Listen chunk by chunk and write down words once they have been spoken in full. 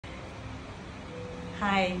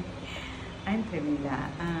Hi, I'm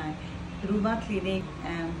Pramila. Ruba Clinic,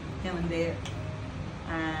 the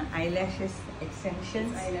eyelashes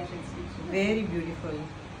extensions, very beautiful.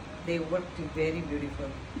 They worked very beautiful,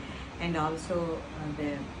 and also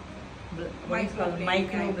the what is called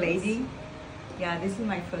microblading. Yeah, this is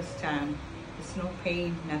my first time. There's no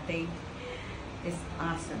pain, nothing. It's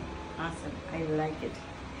awesome, awesome. I like it.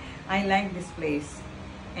 I like this place,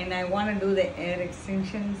 and I want to do the hair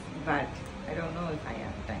extensions, but I don't know if I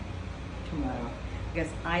have time tomorrow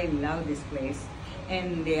because I love this place,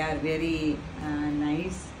 and they are very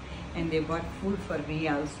nice, and they bought food for me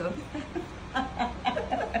also.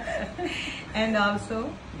 And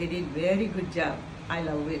also they did very good job. I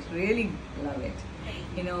love it, really love it.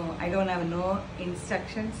 You know, I don't have no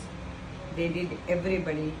instructions. They did,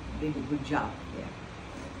 everybody did a good job. Yeah,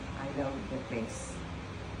 I love the place.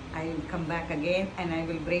 I will come back again, and I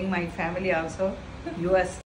will bring my family also. US